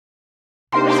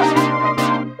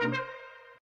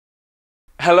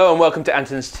Hello and welcome to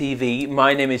Andertons TV.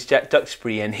 My name is Jack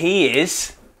Duxbury and he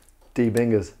is... D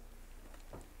Bingers.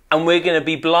 And we're going to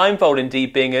be blindfolding D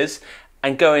Bingers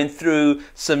and going through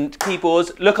some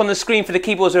keyboards. Look on the screen for the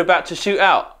keyboards we're about to shoot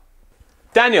out.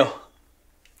 Daniel.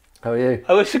 How are you?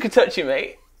 I wish I could touch you,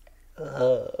 mate.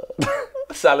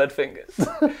 Salad fingers.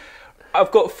 I've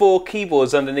got 4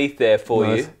 keyboards underneath there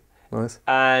for you. Nice.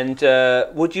 And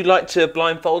would you like to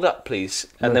blindfold up, please?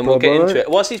 And then we'll get into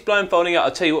it. Once he's blindfolding up,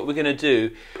 I'll tell you what we're going to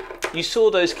do. You saw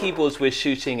those keyboards we're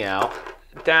shooting out.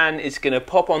 Dan is going to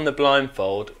pop on the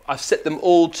blindfold. I've set them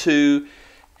all to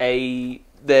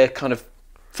their kind of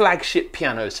flagship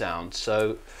piano sound.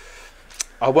 So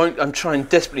I'm trying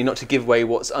desperately not to give away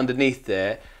what's underneath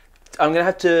there. I'm going to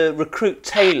have to recruit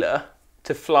Taylor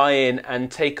to fly in and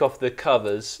take off the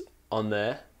covers on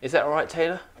there. Is that all right,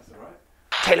 Taylor?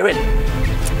 Taylor in.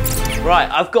 Right,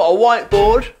 I've got a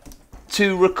whiteboard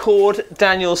to record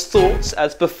Daniel's thoughts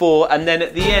as before, and then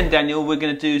at the end, Daniel, we're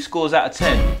going to do scores out of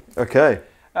 10. Okay.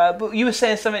 But you were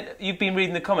saying something, you've been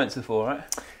reading the comments before, right?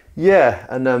 Yeah,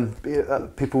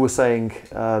 and people were saying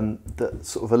that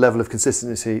sort of a level of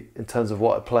consistency in terms of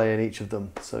what I play in each of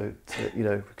them, so we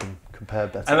can compare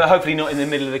better. And hopefully not in the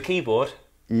middle of the keyboard.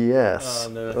 Yes.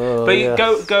 Oh, no. But you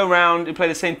go around and play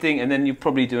the same thing, and then you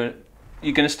probably do it.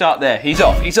 You're going to start there. He's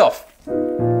off. He's off.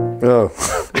 Oh.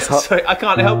 Sorry, I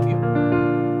can't help you.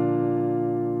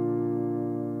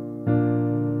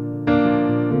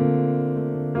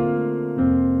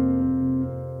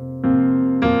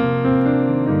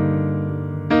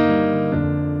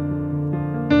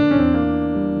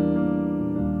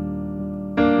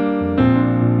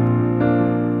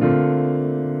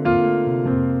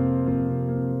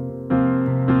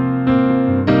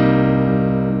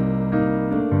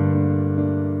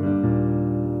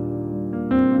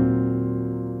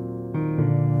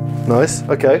 Nice,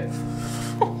 okay.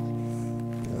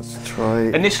 Let's try...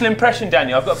 Initial impression,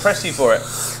 Daniel. I've got to press you for it.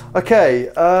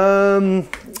 Okay,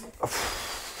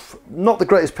 not the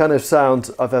greatest piano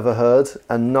sound I've ever heard,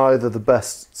 and neither the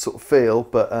best sort of feel,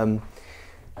 but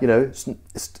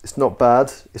it's not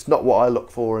bad. It's not what I look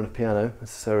for in a piano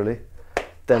necessarily.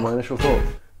 Then my initial thought.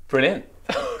 Brilliant.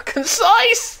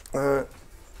 Concise. Right,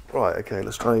 okay,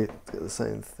 let's try to get the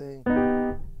same thing.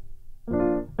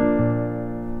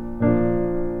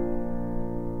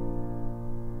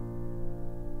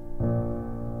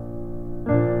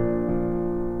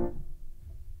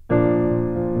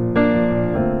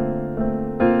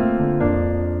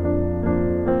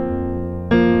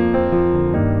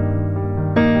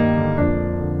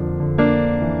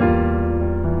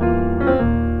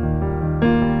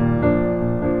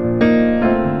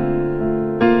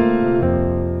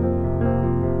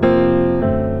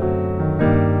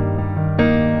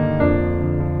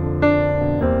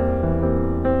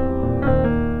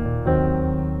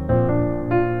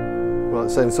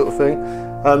 Same sort of thing.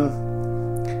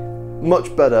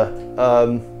 Much better.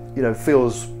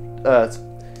 Feels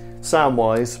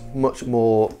sound-wise much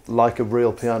more like a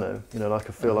real piano. Like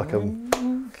I feel like I'm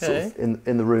sort of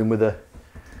in the room with a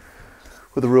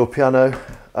real piano.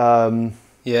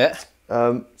 Yeah.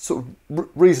 Sort of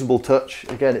reasonable touch.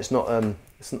 Again, it's not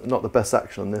the best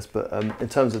action on this, but in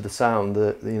terms of the sound,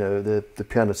 the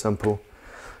piano sample,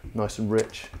 nice and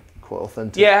rich, quite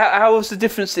authentic. Yeah. How was the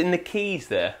difference in the keys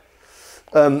there?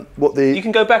 You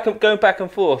can go back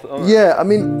and forth. Yeah, I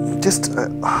mean, just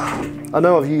I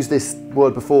know I've used this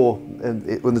word before in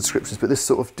the descriptions, but this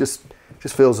sort of just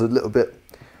feels a little bit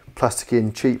plasticky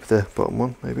and cheap. The bottom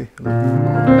one, maybe.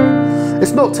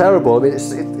 It's not terrible. I mean,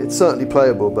 it's certainly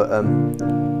playable, but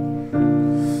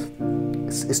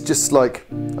it's just like,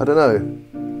 I don't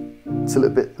know. It's a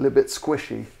little bit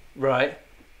squishy. Right.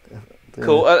 Yeah.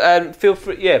 Cool. And feel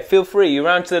free. Yeah, feel free. You're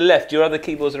around to the left. Your other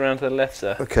keyboards are around to the left,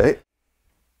 sir. Okay.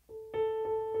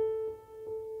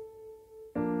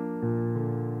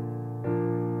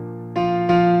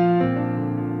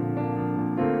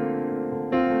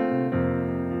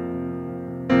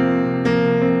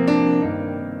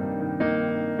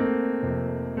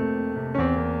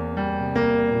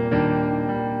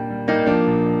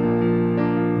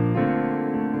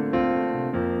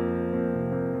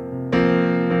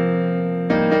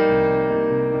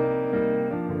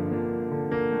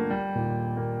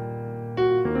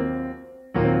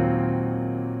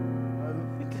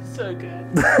 So good.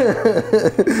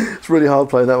 It's really hard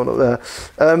playing that one up there.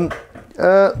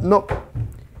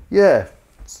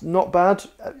 It's not bad.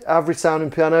 Average sounding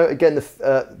piano. Again, I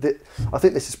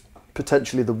think this is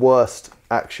potentially the worst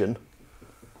action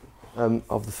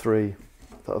of the 3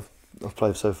 that I've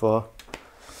played so far.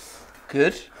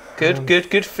 Good.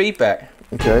 Good feedback.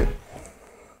 Okay.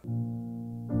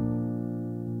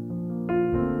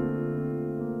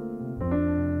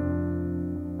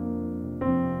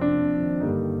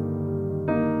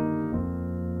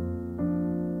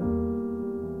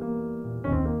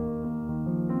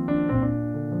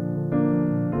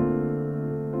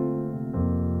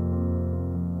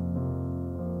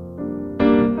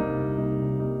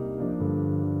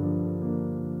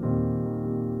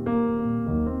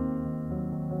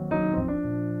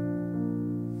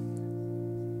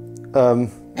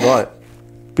 Right,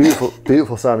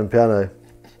 beautiful sounding piano.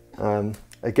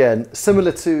 Again,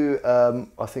 similar to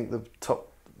I think the top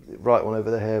right one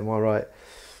over there here, my right,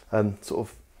 sort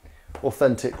of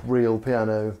authentic, real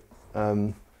piano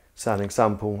sounding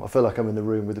sample. I feel like I'm in the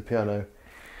room with the piano,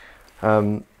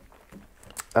 and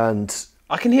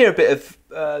I can hear a bit of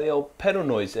the old pedal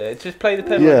noise there. Just play the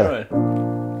pedal on your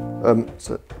own.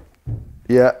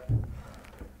 Yeah.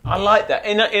 I like that.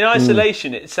 In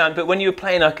isolation, it sounds. But when you're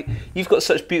playing, you've got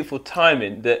such beautiful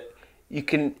timing that you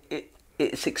can.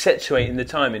 It's accentuating the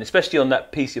timing, especially on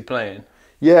that piece you're playing.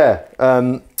 Yeah,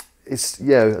 and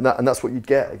that's what you'd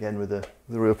get again with the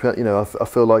real piano. You know, I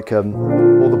feel like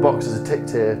all the boxes are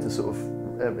ticked here to sort of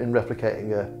in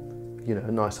replicating a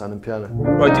nice sounding piano.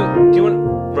 Right, do you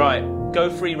want? Right,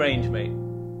 go free range, mate.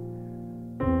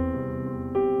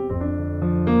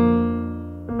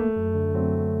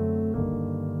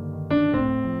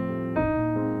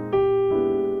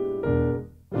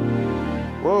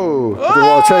 Whoa!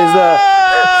 I'll change that.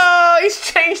 He's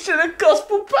changed to the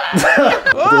gospel patch.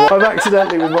 I've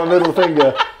accidentally, with my middle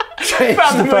finger, changed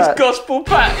Found the the patch. most gospel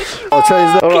patch. I'll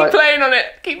change that. Keep playing on it.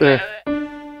 Keep playing on it.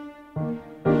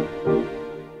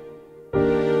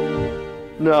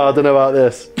 No, I don't know about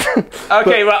this.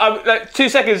 Okay, right. Like, 2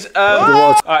 seconds.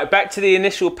 All right, back to the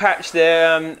initial patch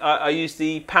there. I used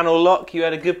the panel lock. You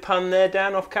had a good pun there,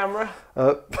 Dan, off camera.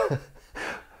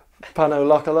 Pano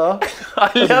Lacala.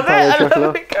 I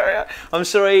love it. Carry on. I'm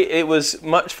sorry, it was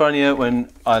much funnier when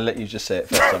I let you just say it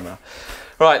first time now.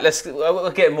 Right,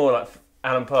 we'll get more like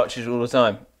Alan Partridge all the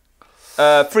time.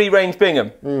 Free range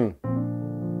Bingham.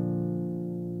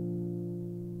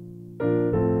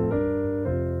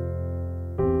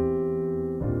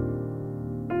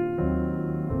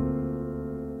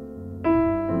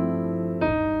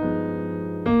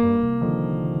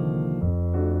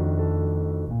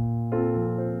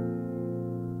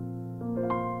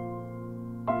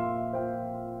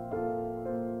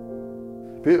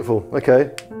 Beautiful,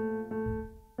 okay.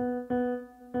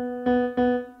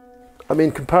 I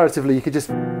mean, comparatively, you could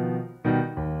just...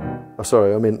 Oh,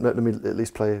 sorry, I mean, let me at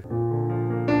least play...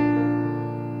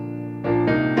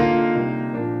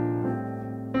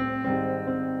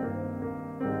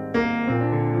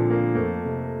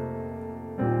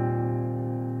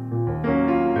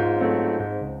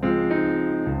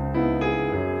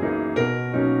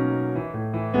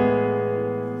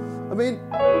 I mean...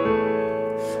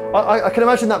 I can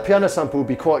imagine that piano sample would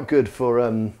be quite good for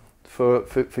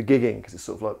gigging, because it's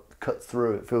sort of like cut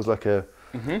through. It feels like a,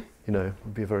 you know,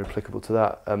 would be very applicable to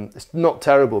that. It's not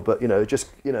terrible, but just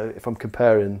if I'm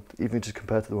comparing, even just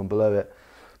compared to the one below it,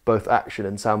 both action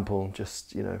and sample,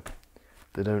 just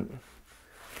they don't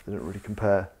really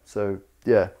compare. So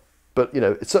yeah, but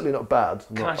it's certainly not bad.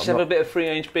 Can I just have a bit of free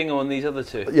range bingo on these other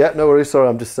two? Yeah, no worries. Sorry,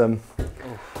 I'm just trying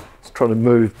to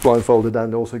move blindfolded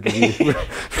and also give you.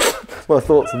 My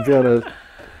thoughts on pianos.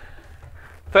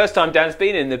 First time Dan's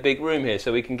been in the big room here,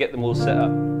 so we can get them all set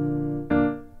up.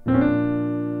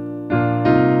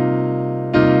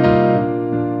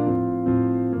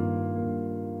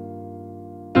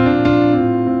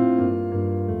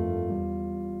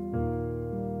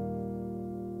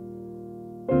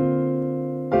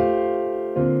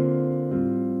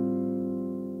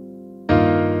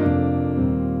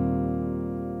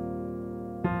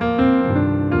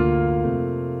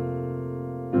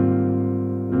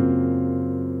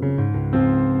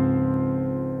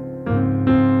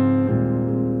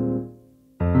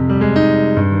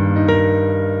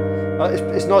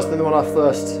 It's nicer than the one I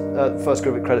first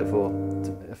gave it credit for,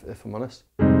 if I'm honest.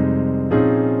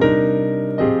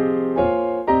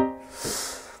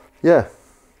 Yeah.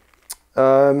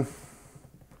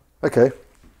 Okay.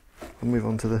 We'll move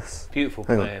on to this. Beautiful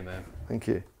playing, man. Thank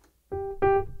you.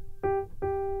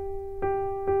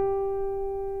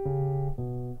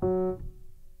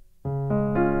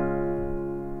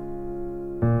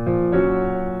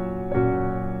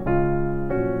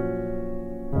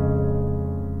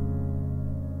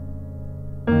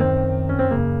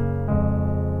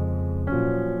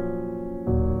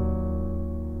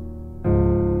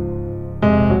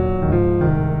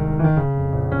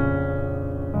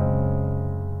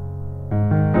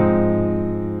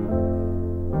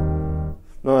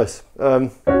 Nice.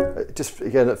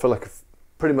 It felt like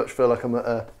pretty much felt like I'm at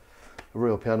a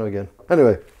real piano again.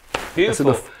 Anyway, beautiful.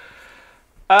 That's enough.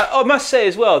 I must say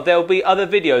as well, there'll be other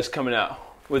videos coming out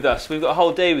with us. We've got a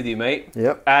whole day with you, mate.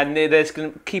 Yep. And there's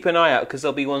going to keep an eye out, because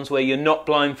there'll be ones where you're not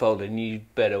blindfolded, and you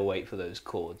better wait for those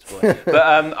chords. But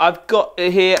I've got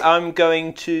here. I'm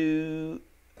going to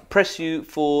press you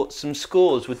for some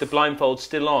scores with the blindfold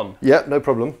still on. Yeah, no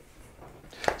problem.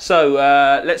 So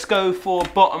let's go for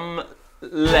bottom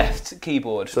left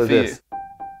keyboard So for you?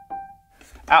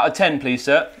 Out of 10, please,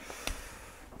 sir.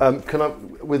 Can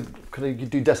you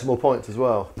do decimal points as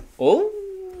well? Oh,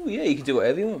 yeah, you can do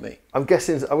whatever you want, mate. I'm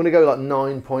guessing I'm going to go like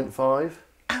 9.5.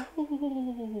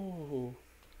 Oh.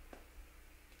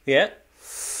 Yeah.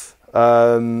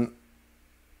 Do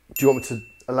you want me to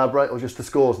elaborate or just the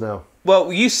scores now?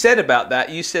 Well, you said about that.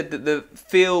 You said that the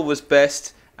feel was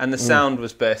best and the sound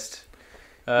was best.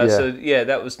 So yeah,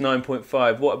 that was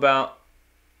 9.5. What about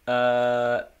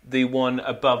the one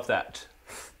above that?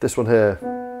 This one here.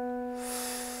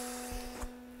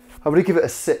 I'm going to give it a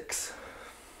 6.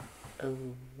 Oh.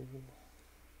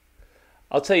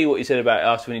 I'll tell you what you said about it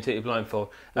after when you take your blindfold.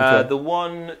 Okay. The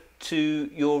one to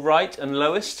your right and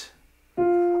lowest?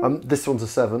 This one's a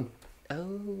 7.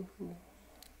 Oh.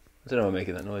 I don't know why I'm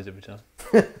making that noise every time.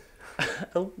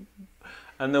 Oh.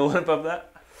 And the one above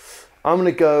that? I'm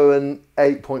going to go an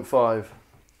 8.5.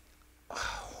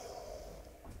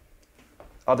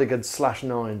 I think I'd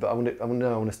 /9, but I'm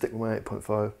going to stick with my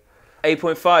 8.5.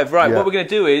 8.5, right. Yeah. What we're going to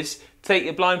do is take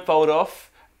your blindfold off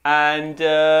and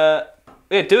yeah,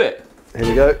 do it. Here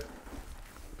we go.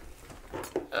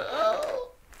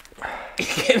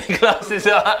 Getting the glasses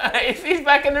on. He's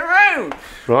back in the room.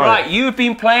 Right, you've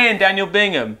been playing Daniel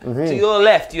Bingham. To your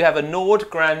left, you have a Nord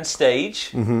Grand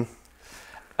Stage.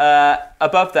 Above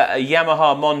that, a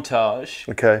Yamaha Montage.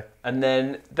 Okay. And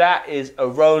then that is a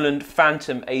Roland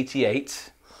Fantom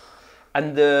 88.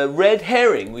 And the red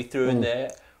herring we threw in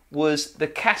there was the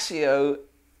Casio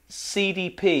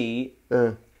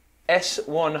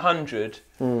CDP-S100.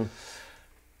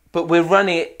 But we're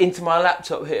running it into my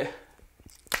laptop here.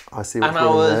 I see what's and I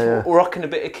was rocking a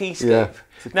bit of Keyscape. Yeah,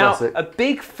 now, a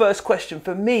big first question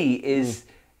for me is,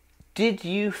 did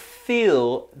you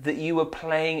feel that you were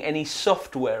playing any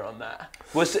software on that?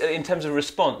 Was it, in terms of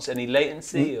response, any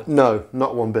latency? Or? No,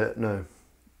 not one bit, no.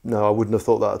 No, I wouldn't have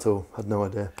thought that at all. Had no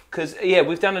idea. Because, yeah,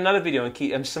 we've done another video on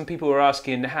Key, and some people were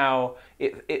asking how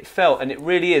it felt, and it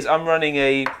really is. I'm running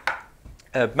a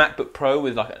MacBook Pro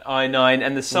with like an i9,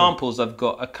 and the samples I've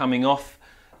got are coming off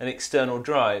an external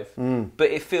drive,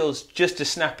 but it feels just as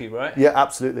snappy, right? Yeah,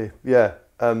 absolutely. Yeah,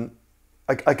 I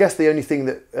guess the only thing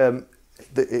that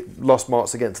that it lost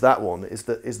marks against that one is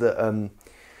that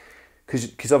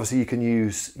because obviously you can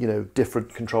use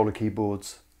different controller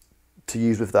keyboards to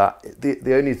use with that.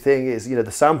 The only thing is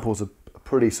the samples are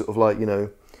pretty sort of like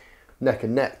neck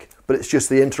and neck. But it's just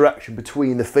the interaction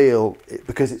between the feel,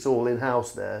 because it's all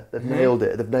in-house there. They've nailed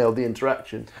it. They've nailed the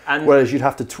interaction. And whereas you'd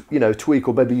have to, tweak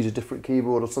or maybe use a different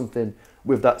keyboard or something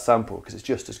with that sample, because it's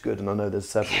just as good. And I know there's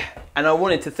several. And I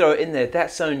wanted to throw it in there.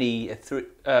 That's only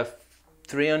a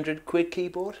 300 quid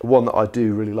keyboard. One that I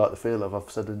do really like the feel of.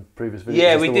 I've said in previous videos.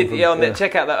 Yeah, we did.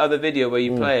 Check out that other video where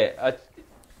you play it.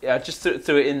 I just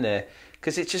threw it in there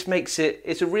because it just makes it.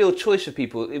 It's a real choice for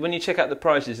people. When you check out the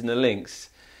prices and the links.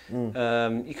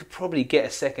 You could probably get a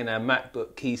second-hand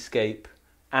MacBook Keyscape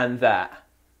and that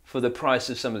for the price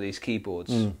of some of these keyboards,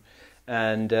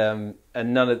 and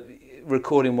none of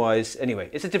recording-wise. Anyway,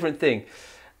 it's a different thing.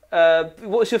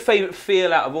 What's your favourite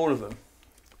feel out of all of them?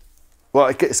 Well,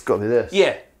 it's got to be this.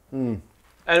 Yeah. And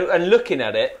looking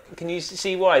at it, can you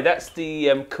see why? That's the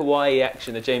Kawaii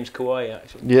action, the James Kawaii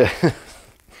action. Yeah.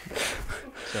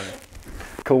 Sorry.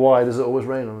 Kawaii, does it always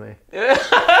rain on me?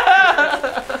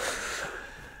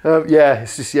 Yeah,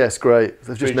 it's great.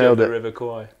 They've just nailed it. River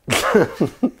Kauai.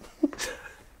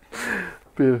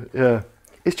 Yeah,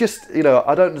 it's just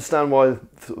I don't understand why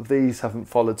these haven't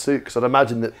followed suit, because I'd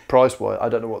imagine that price-wise, I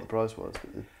don't know what the price was.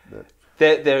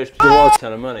 They're a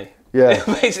ton of money. Yeah,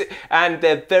 and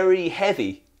they're very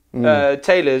heavy.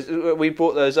 Taylor's, we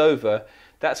brought those over.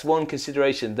 That's one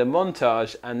consideration. The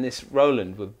Montage and this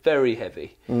Roland were very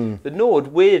heavy. The Nord,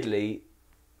 weirdly,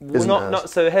 were not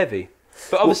so heavy.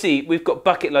 But obviously, we've got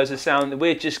bucket loads of sound.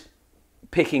 We're just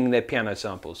picking their piano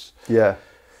samples. Yeah,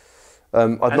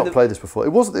 I've not played this before. It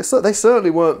wasn't. They certainly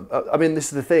weren't. I mean,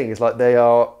 this is the thing. It's like they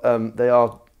are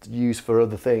used for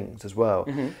other things as well.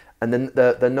 And then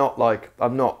they're not like,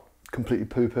 I'm not completely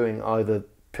poo-pooing either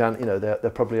piano. They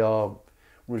probably are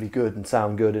really good and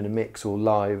sound good in a mix or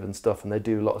live and stuff. And they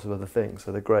do lots of other things,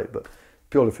 so they're great. But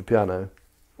purely for piano.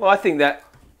 Well, I think that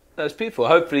was beautiful.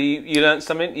 Hopefully, you learned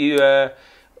something. You.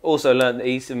 Also learned that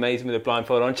he's amazing with a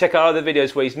blindfold on. Check out other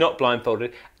videos where he's not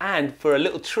blindfolded. And for a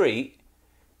little treat,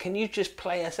 can you just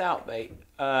play us out, mate?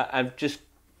 And just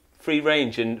free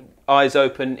range and eyes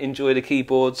open, enjoy the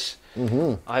keyboards.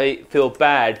 I feel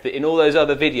bad that in all those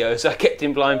other videos I kept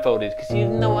him blindfolded because you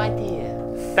have no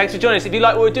idea. Thanks for joining us. If you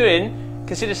like what we're doing,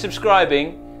 consider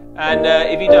subscribing. And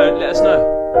if you don't, let us know.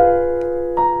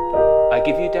 I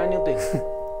give you Daniel Bingham.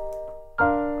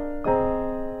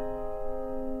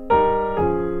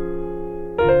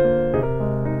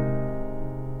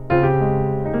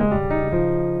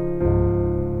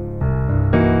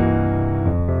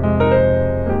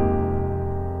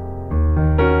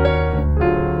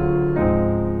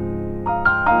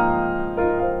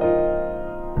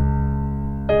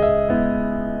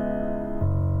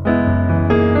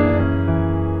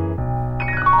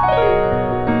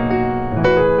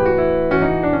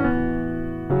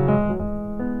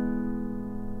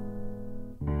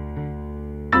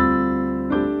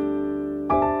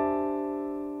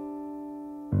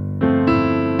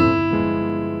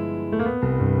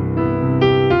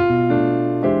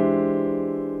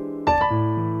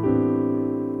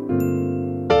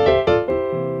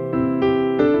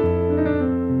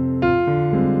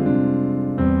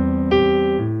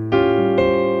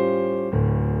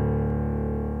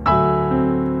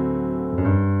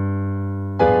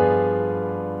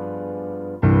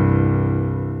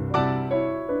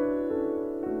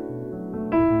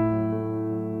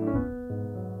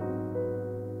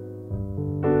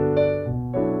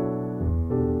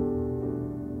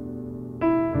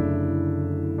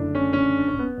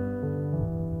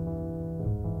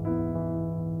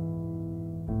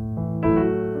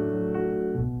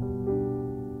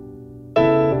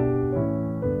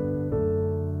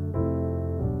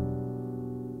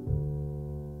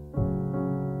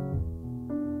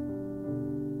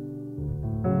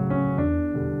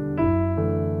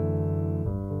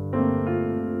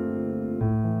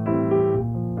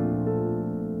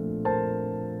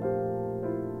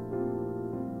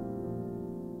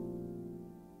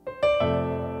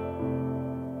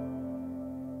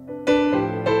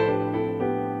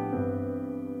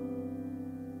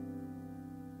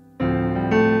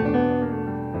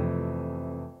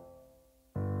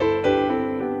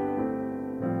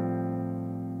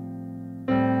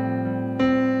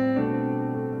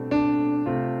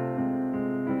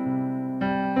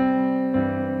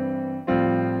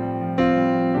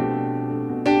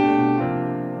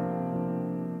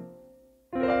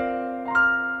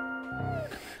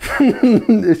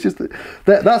 It's just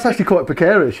that's actually quite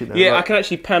precarious, you know. Yeah, like, I can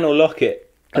actually panel lock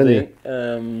it. I think.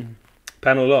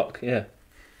 Panel lock, yeah.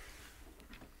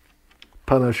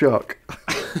 Pano shock.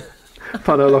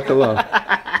 Pano lock a lot.